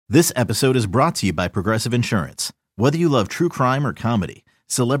This episode is brought to you by Progressive Insurance. Whether you love true crime or comedy,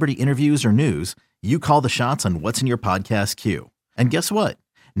 celebrity interviews or news, you call the shots on what's in your podcast queue. And guess what?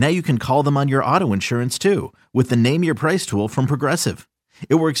 Now you can call them on your auto insurance too with the Name Your Price tool from Progressive.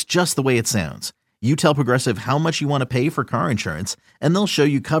 It works just the way it sounds. You tell Progressive how much you want to pay for car insurance, and they'll show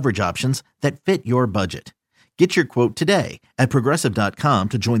you coverage options that fit your budget. Get your quote today at Progressive.com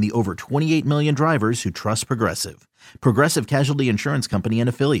to join the over 28 million drivers who trust Progressive. Progressive Casualty Insurance Company and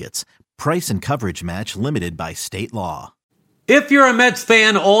Affiliates. Price and coverage match limited by state law. If you're a Mets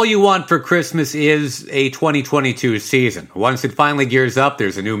fan, all you want for Christmas is a 2022 season. Once it finally gears up,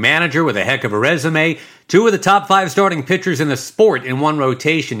 there's a new manager with a heck of a resume, two of the top 5 starting pitchers in the sport in one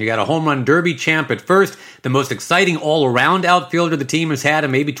rotation. You got a home run derby champ at first, the most exciting all-around outfielder the team has had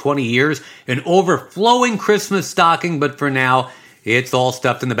in maybe 20 years, an overflowing Christmas stocking, but for now, it's all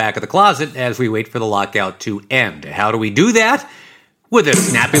stuffed in the back of the closet as we wait for the lockout to end. How do we do that? With a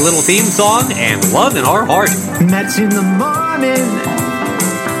snappy little theme song and love in our heart. Mets in the morning.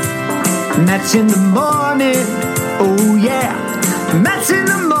 Mets in the morning. Oh yeah. Mets in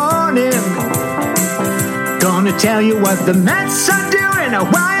the morning. Gonna tell you what the Mets are doing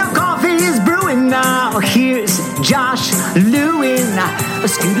while coffee is brewing. Now here's Josh Lewin.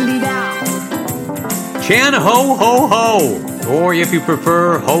 Scootily down. Chan ho ho ho. Or if you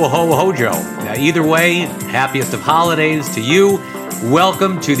prefer, ho ho hojo. Now either way, happiest of holidays to you.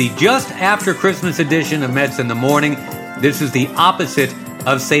 Welcome to the just after Christmas edition of Mets in the Morning. This is the opposite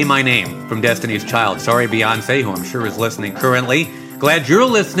of Say My Name from Destiny's Child. Sorry, Beyonce, who I'm sure is listening currently. Glad you're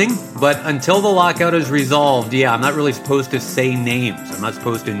listening, but until the lockout is resolved, I'm not really supposed to say names. I'm not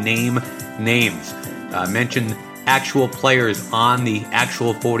supposed to name names. Mention actual players on the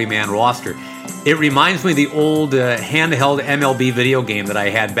actual 40-man roster. It reminds me of the old handheld MLB video game that I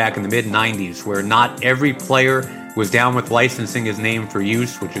had back in the mid-90s, where not every player was down with licensing his name for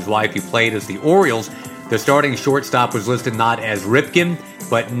use, which is why if you played as the Orioles, the starting shortstop was listed not as Ripken,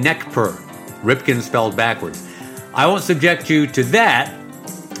 but Nekper. Ripken spelled backwards. I won't subject you to that.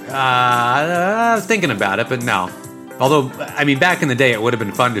 I was thinking about it, but no. Although, back in the day, it would have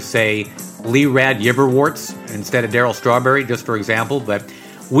been fun to say Lee Rad Yiverworts instead of Darryl Strawberry, just for example. But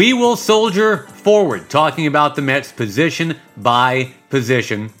we will soldier forward, talking about the Mets position by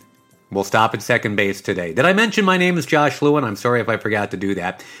position. We'll stop at second base today. Did I mention my name is Josh Lewin? I'm sorry if I forgot to do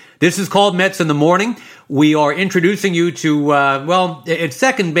that. This is called Mets in the Morning. We are introducing you to, at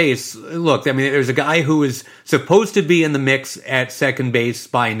second base, look, there's a guy who is supposed to be in the mix at second base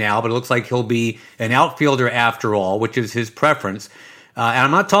by now, but it looks like he'll be an outfielder after all, which is his preference. And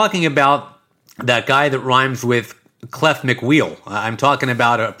I'm not talking about that guy that rhymes with Clef McWheel. I'm talking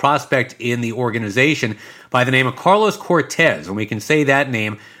about a prospect in the organization by the name of Carlos Cortez, and we can say that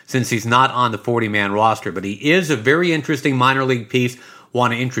name since he's not on the 40-man roster. But he is a very interesting minor league piece.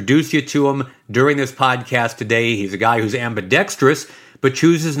 Want to introduce you to him during this podcast today. He's a guy who's ambidextrous, but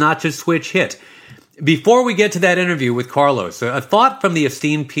chooses not to switch hit. Before we get to that interview with Carlos, a thought from the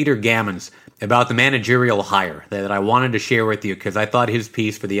esteemed Peter Gammons about the managerial hire that I wanted to share with you because I thought his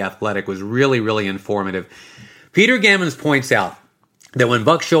piece for The Athletic was really, really informative. Peter Gammons points out that when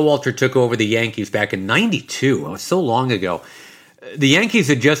Buck Showalter took over the Yankees back in '92, it was so long ago, the Yankees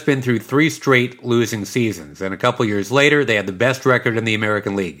had just been through 3 straight losing seasons, and a couple years later, they had the best record in the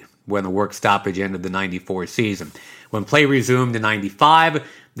American League when the work stoppage ended the '94 season. When play resumed in '95,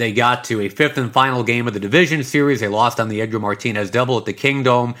 they got to a 5th and final game of the division series. They lost on the Edgar Martinez double at the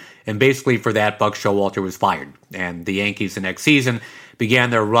Kingdome, and basically for that, Buck Showalter was fired. And the Yankees the next season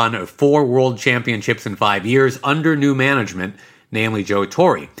began their run of 4 world championships in 5 years under new management, namely Joe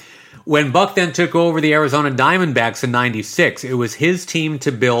Torre. When Buck then took over the Arizona Diamondbacks in '96, it was his team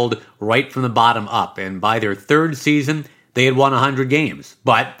to build right from the bottom up. And by their 3rd season, they had won 100 games.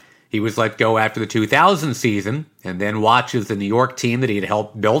 But he was let go after the 2000 season, and then watches the New York team that he had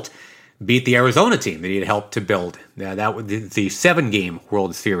helped build beat the Arizona team that he had helped to build. That was the 7-game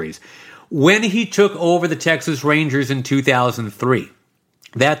World Series. When he took over the Texas Rangers in 2003,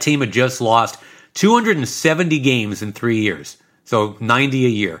 that team had just lost 270 games in 3 years, so 90 a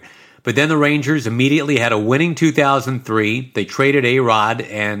year. But then the Rangers immediately had a winning 2003. They traded A-Rod,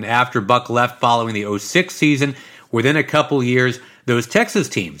 and after Buck left following the 06 season, within a couple years, those Texas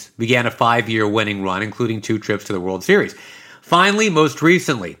teams began a 5-year winning run, including 2 trips to the World Series. Finally, most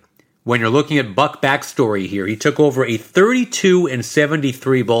recently, when you're looking at Buck backstory here, he took over a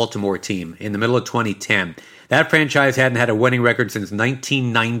 32-73 Baltimore team in the middle of 2010. That franchise hadn't had a winning record since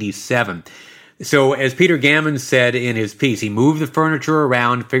 1997. So as Peter Gammons said in his piece, he moved the furniture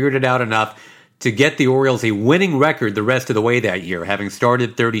around, figured it out enough to get the Orioles a winning record the rest of the way that year, having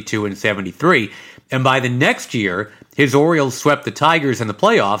started 32-73. And by the next year, his Orioles swept the Tigers in the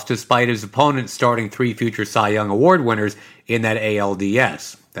playoffs despite his opponents starting 3 future Cy Young Award winners in that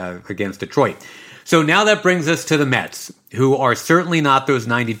ALDS against Detroit. So now that brings us to the Mets, who are certainly not those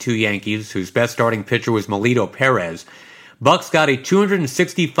 92 Yankees, whose best starting pitcher was Melito Perez. Buck's got a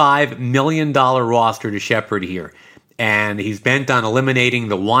 $265 million roster to shepherd here, and he's bent on eliminating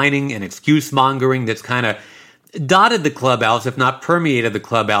the whining and excuse-mongering that's kind of dotted the clubhouse, if not permeated the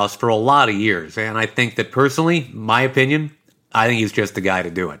clubhouse, for a lot of years. And I think that personally, my opinion, I think he's just the guy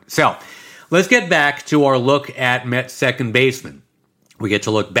to do it. So let's get back to our look at Mets second baseman. We get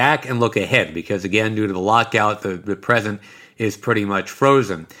to look back and look ahead because, again, due to the lockout, the present is pretty much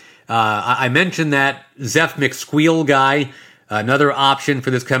frozen. I mentioned that Zeph McSqueal guy, another option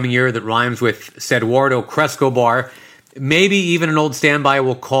for this coming year that rhymes with Eduardo Crescobar. Maybe even an old standby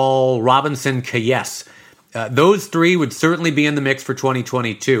we'll call Robinson Cayes. Those three would certainly be in the mix for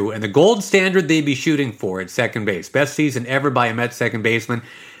 2022. And the gold standard they'd be shooting for at second base, best season ever by a Mets second baseman,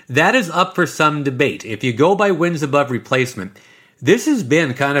 that is up for some debate. If you go by wins above replacement, this has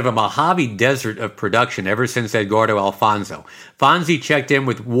been kind of a Mojave Desert of production ever since Edgardo Alfonso. Fonzie checked in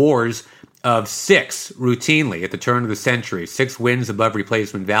with WARs of 6 routinely at the turn of the century, 6 wins above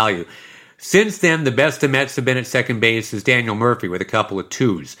replacement value. Since then, the best the Mets have been at second base is Daniel Murphy with a couple of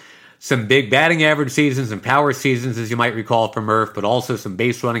 2s. Some big batting average seasons and power seasons, as you might recall from Murph, but also some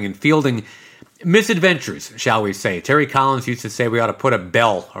base running and fielding misadventures, shall we say. Terry Collins used to say we ought to put a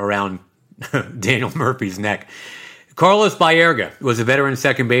bell around Daniel Murphy's neck. Carlos Baerga was a veteran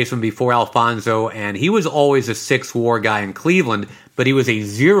second baseman before Alfonso, and he was always a 6 WAR guy in Cleveland, but he was a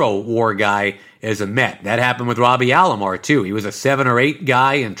 0 WAR guy as a Met. That happened with Robbie Alomar, too. He was a 7 or 8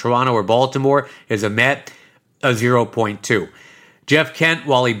 guy in Toronto or Baltimore as a Met, a 0.2. Jeff Kent,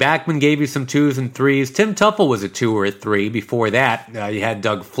 Wally Backman gave you some 2s and 3s. Tim Tuffle was a 2 or a 3. Before that, you had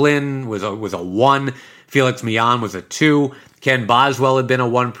Doug Flynn was a 1. Felix Millan was a 2. Ken Boswell had been a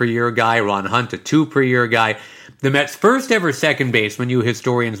 1 per year guy. Ron Hunt, a 2 per year guy. The Mets' first ever second baseman, you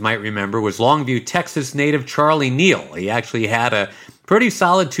historians might remember, was Longview, Texas native Charlie Neal. He actually had a pretty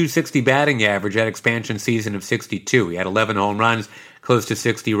solid .260 batting average at expansion season of 62. He had 11 home runs, close to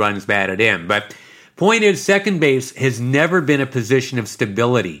 60 runs batted in. But point is, second base has never been a position of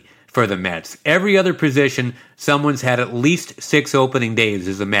stability for the Mets. Every other position, someone's had at least 6 opening days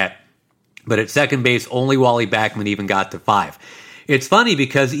as a Met. But at second base, only Wally Backman even got to 5. It's funny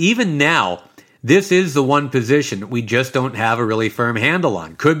because even now, this is the one position we just don't have a really firm handle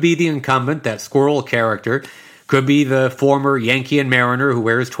on. Could be the incumbent, that squirrel character. Could be the former Yankee and Mariner who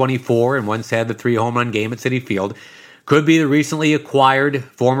wears 24 and once had the 3 home run game at Citi Field. Could be the recently acquired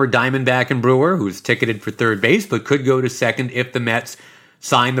former Diamondback and Brewer who's ticketed for third base but could go to second if the Mets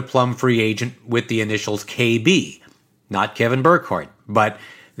sign the plum free agent with the initials KB. Not Kevin Burkhardt, but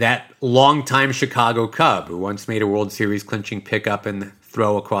that longtime Chicago Cub who once made a World Series clinching pickup and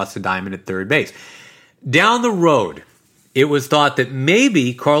throw across the diamond at third base. Down the road, it was thought that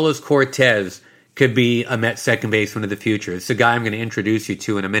maybe Carlos Cortez could be a Mets second baseman of the future. It's a guy I'm going to introduce you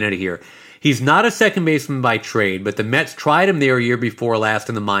to in a minute here. He's not a second baseman by trade, but the Mets tried him there a year before last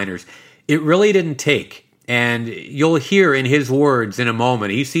in the minors. It really didn't take, and you'll hear in his words in a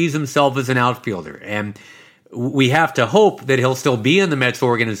moment, he sees himself as an outfielder, and we have to hope that he'll still be in the Mets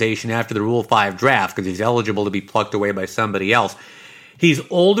organization after the Rule 5 draft because he's eligible to be plucked away by somebody else. He's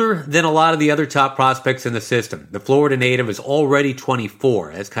older than a lot of the other top prospects in the system. The Florida native is already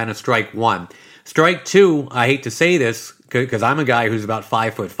 24. That's kind of strike 1. Strike 2, I hate to say this because I'm a guy who's about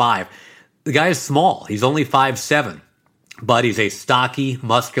 5'5". The guy is small. He's only 5'7", but he's a stocky,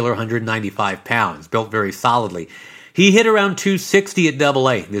 muscular, 195 pounds, built very solidly. He hit around 260 at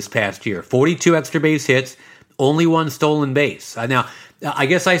AA this past year. 42 extra base hits, only 1 stolen base. Now, I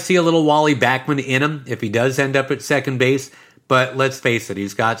guess I see a little Wally Backman in him if he does end up at second base. But let's face it,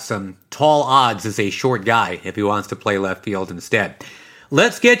 he's got some tall odds as a short guy if he wants to play left field instead.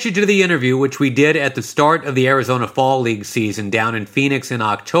 Let's get you to the interview, which we did at the start of the Arizona Fall League season down in Phoenix in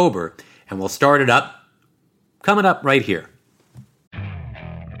October. And we'll start it up, coming up right here.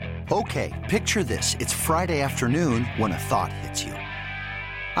 Okay, picture this. It's Friday afternoon when a thought hits you.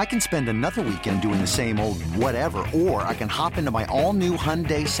 I can spend another weekend doing the same old whatever, or I can hop into my all-new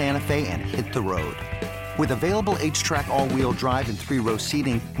Hyundai Santa Fe and hit the road. With available H-Track all-wheel drive and 3-row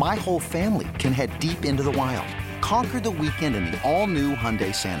seating, my whole family can head deep into the wild. Conquer the weekend in the all-new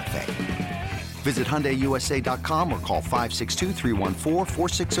Hyundai Santa Fe. Visit HyundaiUSA.com or call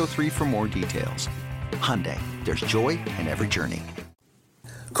 562-314-4603 for more details. Hyundai, there's joy in every journey.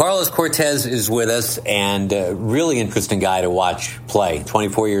 Carlos Cortez is with us, and a really interesting guy to watch play.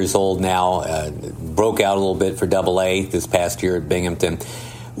 24 years old now, broke out a little bit for AA this past year at Binghamton.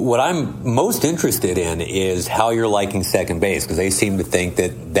 what I'm most interested in is how you're liking second base, because they seem to think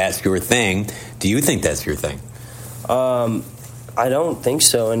that that's your thing. Do you think that's your thing? I don't think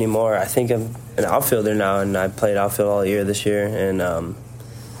so anymore. I think I'm an outfielder now, and I played outfield all year this year, and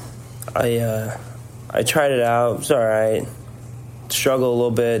I tried it out. It was all right. Struggled a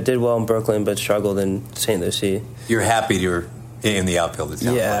little bit. Did well in Brooklyn, but struggled in St. Lucie. You're happy you're in the outfield, it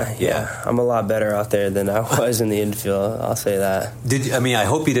sounds like. Yeah. I'm a lot better out there than I was in the infield. I'll say that. I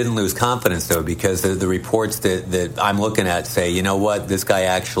hope you didn't lose confidence, though, because the reports that I'm looking at say, you know what, this guy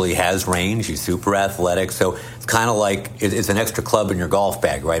actually has range. He's super athletic. So it's kind of like it's an extra club in your golf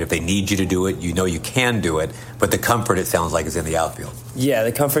bag, right? If they need you to do it, you know you can do it. But the comfort, it sounds like, is in the outfield. Yeah,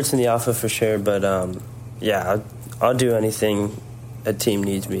 the comfort's in the outfield for sure. But, I'll do anything a team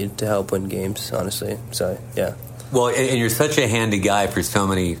needs me to help win games, honestly. So, yeah. Well, and you're such a handy guy for so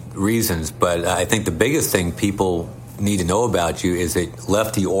many reasons, but I think the biggest thing people need to know about you is that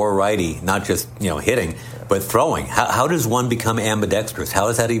lefty or righty, not just hitting, but throwing. How does one become ambidextrous? How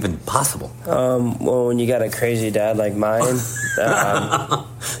is that even possible? Well, when you got a crazy dad like mine,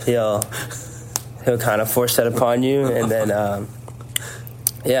 he'll kind of force that upon you, and then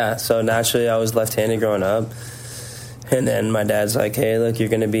so naturally I was left-handed growing up, and then my dad's like, "Hey, look, you're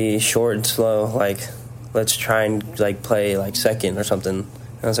going to be short and slow, like." Let's try and play second or something. And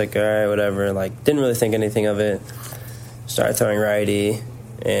I was like, all right, whatever. Didn't really think anything of it. Started throwing righty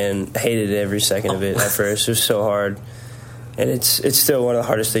and hated every second of it at first. It was so hard. And it's still one of the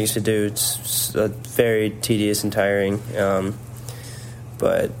hardest things to do. It's very tedious and tiring.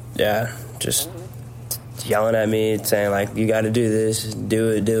 But yeah, just yelling at me, saying you got to do this, do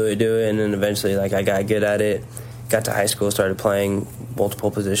it. And then eventually I got good at it. Got to high school, started playing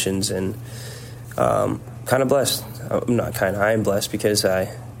multiple positions, and kind of blessed. I am blessed because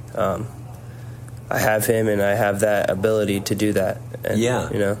I have him, and I have that ability to do that. And,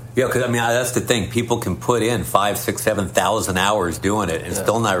 because that's the thing. People can put in 5,000, 6,000, 7,000 hours doing it and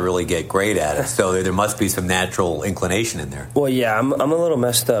still not really get great at it. So there must be some natural inclination in there. Well, yeah, I'm a little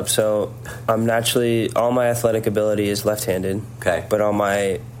messed up. So I'm naturally, all my athletic ability is left-handed. Okay, but all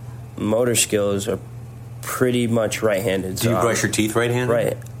my motor skills are pretty much right-handed. Do you brush your teeth right-handed?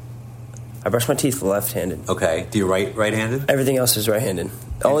 Right. I brush my teeth left-handed. Okay. Do you right-handed? Everything else is right-handed.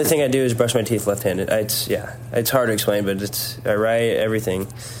 The only thing I do is brush my teeth left-handed. It's hard to explain, but it's right, everything.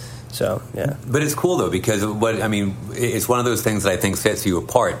 So, yeah. But it's cool, though, because it's one of those things that I think sets you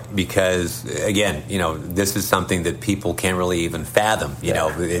apart because, again, this is something that people can't really even fathom.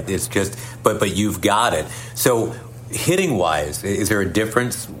 It's just, but you've got it. So, hitting-wise, is there a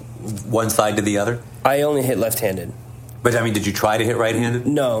difference one side to the other? I only hit left-handed. But, did you try to hit right-handed?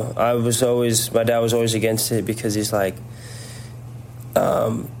 No. My dad was always against it because he's like,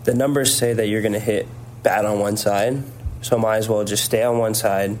 the numbers say that you're going to hit bad on one side, so might as well just stay on one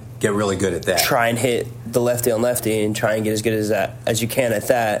side. Get really good at that. Try and hit the lefty on lefty and try and get as good as you can at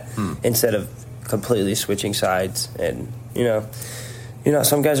that instead of completely switching sides. And,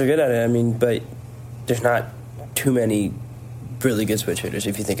 some guys are good at it, but there's not too many really good switch hitters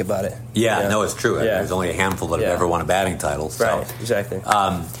if you think about it. Yeah, no, it's true. There's only a handful that have ever won a batting title. So. Right, exactly.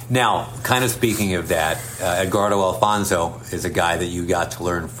 Now, kind of speaking of that, Edgardo Alfonzo is a guy that you got to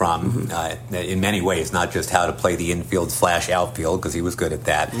learn from in many ways, not just how to play the infield/outfield, because he was good at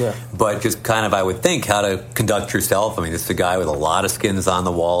that, but just kind of, I would think, how to conduct yourself. This is a guy with a lot of skins on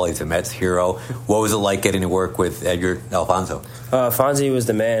the wall. He's a Mets hero. What was it like getting to work with Edgar Alfonzo? Fonzie was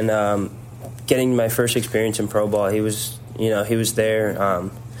the man. Getting my first experience in pro ball, he was there.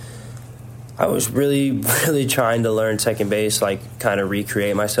 I was really, really trying to learn second base, kind of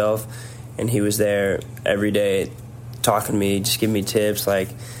recreate myself. And he was there every day talking to me, just giving me tips.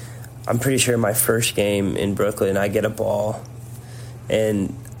 I'm pretty sure my first game in Brooklyn, I get a ball.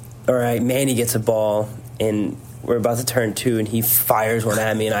 Manny gets a ball, and we're about to turn 2, and he fires one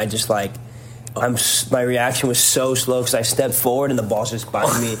at me, and I just my reaction was so slow because I stepped forward and the ball's just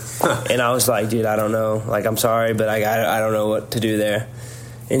behind me, and I was like, dude, I don't know, I'm sorry, but I don't know what to do there.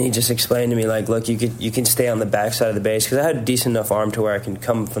 And he just explained to me, look, you can stay on the back side of the base, because I had a decent enough arm to where I can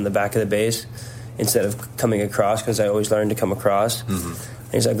come from the back of the base instead of coming across, because I always learned to come across. And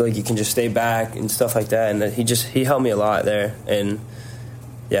he's like, look, you can just stay back and stuff like that. And he helped me a lot there, and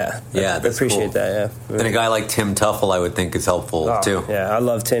I appreciate cool. that. Yeah, and a guy like Tim Tuffle, I would think, is helpful too. Yeah, I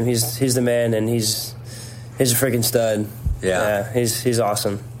love Tim. He's the man, and he's a freaking stud. Yeah, he's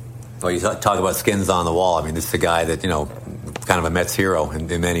awesome. Well, you talk about skins on the wall. This is a guy that kind of a Mets hero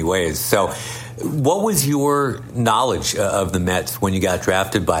in many ways. So, what was your knowledge of the Mets when you got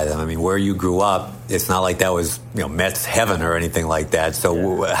drafted by them? Where you grew up, it's not like that was Mets heaven or anything like that.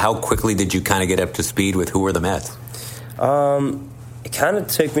 So, how quickly did you kind of get up to speed with who were the Mets? it kind of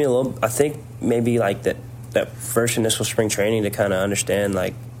took me a little, I think maybe like that first initial spring training to kind of understand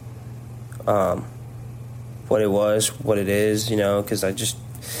like what it was, what it is, because I just,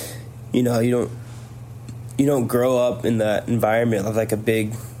 you don't grow up in that environment of like a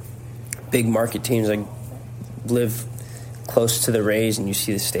big market teams, like live close to the Rays and you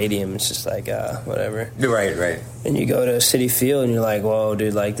see the stadium, it's just like whatever. Right. And you go to Citi Field and you're like, whoa,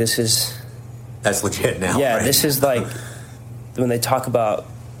 dude, like that's legit now. Yeah, right? This is like when they talk about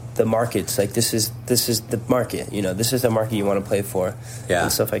the markets, like this is the market. This is the market you want to play for, and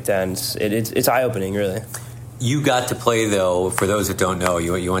stuff like that. And it's eye opening, really. You got to play, though, for those that don't know,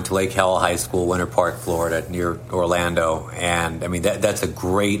 you went to Lake Howell High School, Winter Park, Florida, near Orlando, and I mean that's a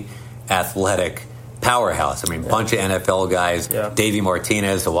great athletic powerhouse. I mean, bunch of NFL guys. Yeah. Davey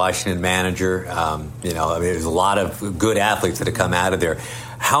Martinez, the Washington manager. There's a lot of good athletes that have come out of there.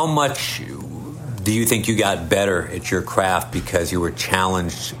 How much do you think you got better at your craft because you were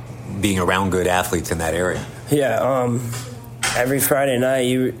challenged being around good athletes in that area? Yeah. Every Friday night,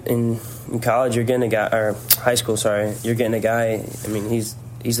 in college, you're getting a guy, or high school, sorry, you're getting a guy. I mean, he's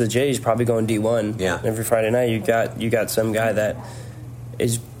legit. He's probably going D1. Yeah. Every Friday night, you got some guy that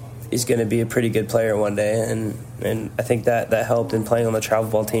is going to be a pretty good player one day, and I think that helped in playing on the travel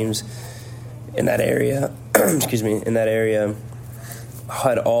ball teams in that area. Excuse me, in that area,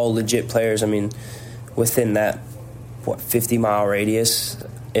 had all legit players. I mean, within that 50-mile radius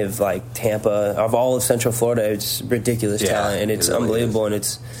of like Tampa, of all of Central Florida, it's ridiculous talent, and it's really unbelievable, and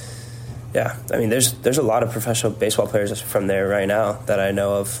it's. Yeah, I mean, there's a lot of professional baseball players from there right now that I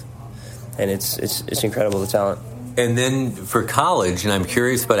know of, and it's incredible, the talent. And then for college, and I'm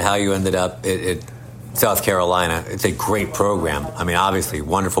curious about how you ended up at South Carolina. It's a great program. I mean, obviously,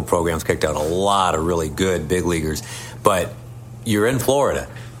 wonderful programs, kicked out a lot of really good big leaguers, but you're in Florida,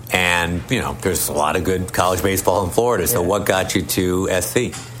 and there's a lot of good college baseball in Florida. So what got you to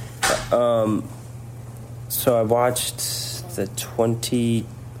SC? So I watched the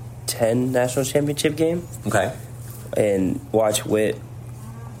 2010 National Championship game. Okay. And watched Whit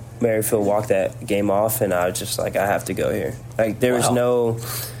Merrifield walk that game off, and I was just like, I have to go here. Like there was no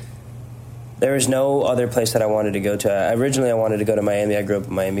other place that I wanted to go to. Originally, I wanted to go to Miami. I grew up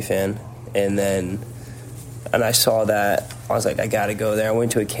a Miami fan, and I saw that. I was like, I got to go there. I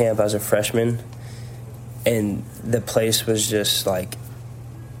went to a camp as a freshman, and the place was just like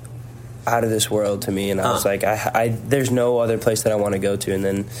out of this world to me. And I was like, there's no other place that I want to go to. And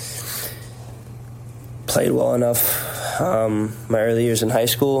then played well enough. My early years in high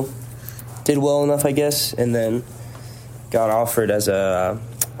school, did well enough, I guess, and then got offered as I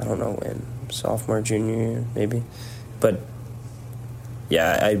don't know when, sophomore, junior year, maybe. But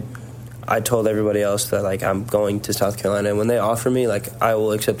yeah, I told everybody else that like I'm going to South Carolina, and when they offer me, like I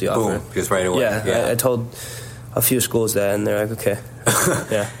will accept the offer. Boom, just right away. Yeah. I told a few schools that, and they're like, okay.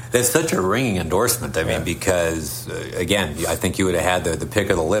 Yeah, that's such a ringing endorsement. I mean, because again, I think you would have had the pick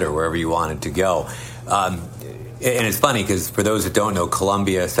of the litter wherever you wanted to go. And it's funny because for those that don't know,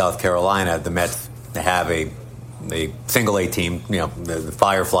 Columbia, South Carolina, the Mets have a single A team. The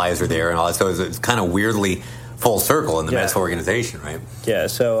Fireflies are there and all that. So it's kind of weirdly full circle in the Mets organization, right? Yeah.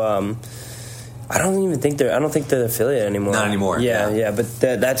 So I don't think they're the affiliate anymore. Not anymore. Yeah. But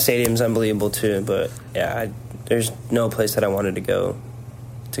that stadium's unbelievable too. But yeah, there's no place that I wanted to go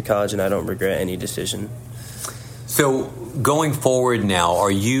to college, and I don't regret any decision. So going forward now,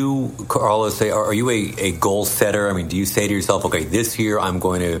 are you, Carlos, are you a goal setter? I mean, do you say to yourself, okay, this year I'm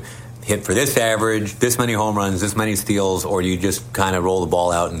going to hit for this average, this many home runs, this many steals, or do you just kind of roll the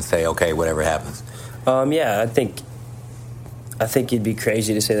ball out and say, okay, whatever happens? Yeah, I think you'd be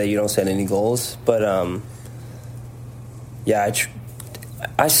crazy to say that you don't set any goals, but I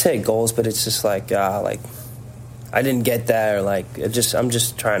set goals, but it's just like I didn't get that, or like I'm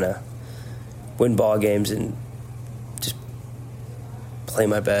just trying to win ball games and just play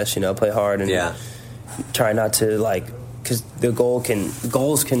my best, play hard and try not to because the goals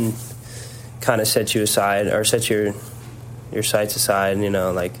can kind of set you aside or set your sights aside, and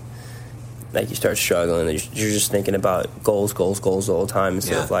like you start struggling and you're just thinking about goals the whole time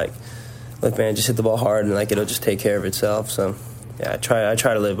instead of look, man, just hit the ball hard and it'll just take care of itself. So yeah, I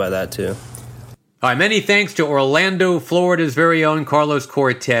try to live by that too. All right, many thanks to Orlando, Florida's very own Carlos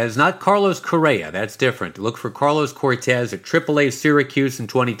Cortez. Not Carlos Correa, that's different. Look for Carlos Cortez at AAA Syracuse in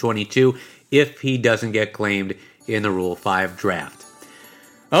 2022 if he doesn't get claimed in the Rule 5 draft.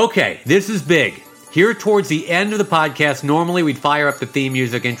 Okay, this is big. Here towards the end of the podcast, normally we'd fire up the theme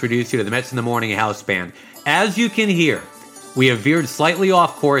music, introduce you to the Mets in the Morning house band. As you can hear, we have veered slightly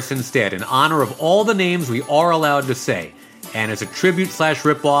off course instead in honor of all the names we are allowed to say, and as a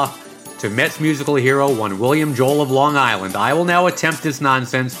tribute/ripoff to Mets musical hero one William Joel of Long Island. I will now attempt this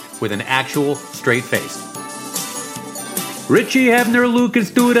nonsense with an actual straight face. Richie Hebner,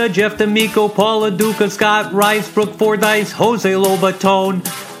 Lucas Duda, Jeff D'Amico, Paula Duca, Scott Rice, Brooke Fordyce, Jose Lobatone,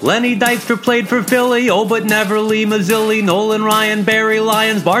 Lenny Dykstra played for Philly, oh but never Lee Mazzilli, Nolan Ryan, Barry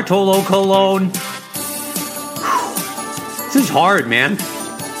Lyons, Bartolo Colon. This is hard, man.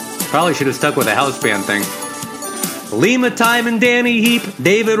 Probably should have stuck with the house band thing. Lima Time and Danny Heap,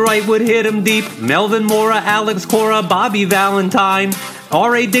 David Wright would hit him deep, Melvin Mora, Alex Cora, Bobby Valentine,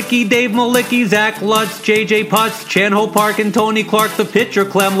 R.A. Dickey, Dave Malicki, Zach Lutz, J.J. Putz, Chan Ho Park and Tony Clark, the pitcher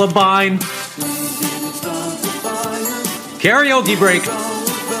Clem Labine. Karaoke break.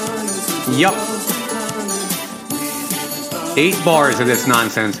 Yup. 8 bars of this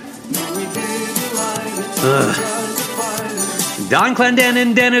nonsense. Ugh. Don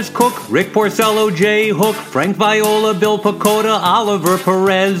Clendenin, Dennis Cook, Rick Porcello, Jay Hook, Frank Viola, Bill Pacoda, Oliver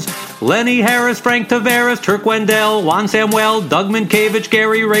Perez, Lenny Harris, Frank Taveras, Turk Wendell, Juan Samuel, Doug Minkiewicz,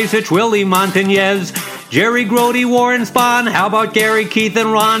 Gary Racich, Willie Montañez, Jerry Grody, Warren Spahn, how about Gary, Keith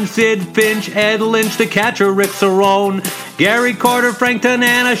and Ron, Sid Finch, Ed Lynch, the catcher Rick Cerrone, Gary Carter, Frank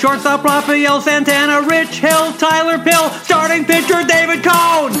Tanana, shortstop Rafael Santana, Rich Hill, Tyler Pill, starting pitcher David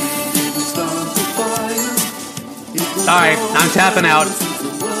Cone. Alright, I'm tapping out.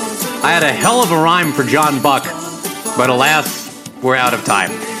 I had a hell of a rhyme for John Buck, but alas, we're out of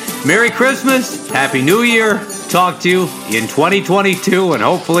time. Merry Christmas, Happy New Year, talk to you in 2022, and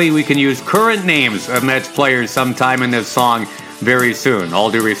hopefully we can use current names of Mets players sometime in this song very soon.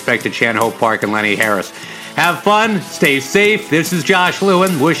 All due respect to Chan Ho Park and Lenny Harris. Have fun, stay safe. This is Josh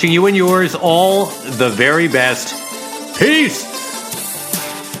Lewin, wishing you and yours all the very best. Peace!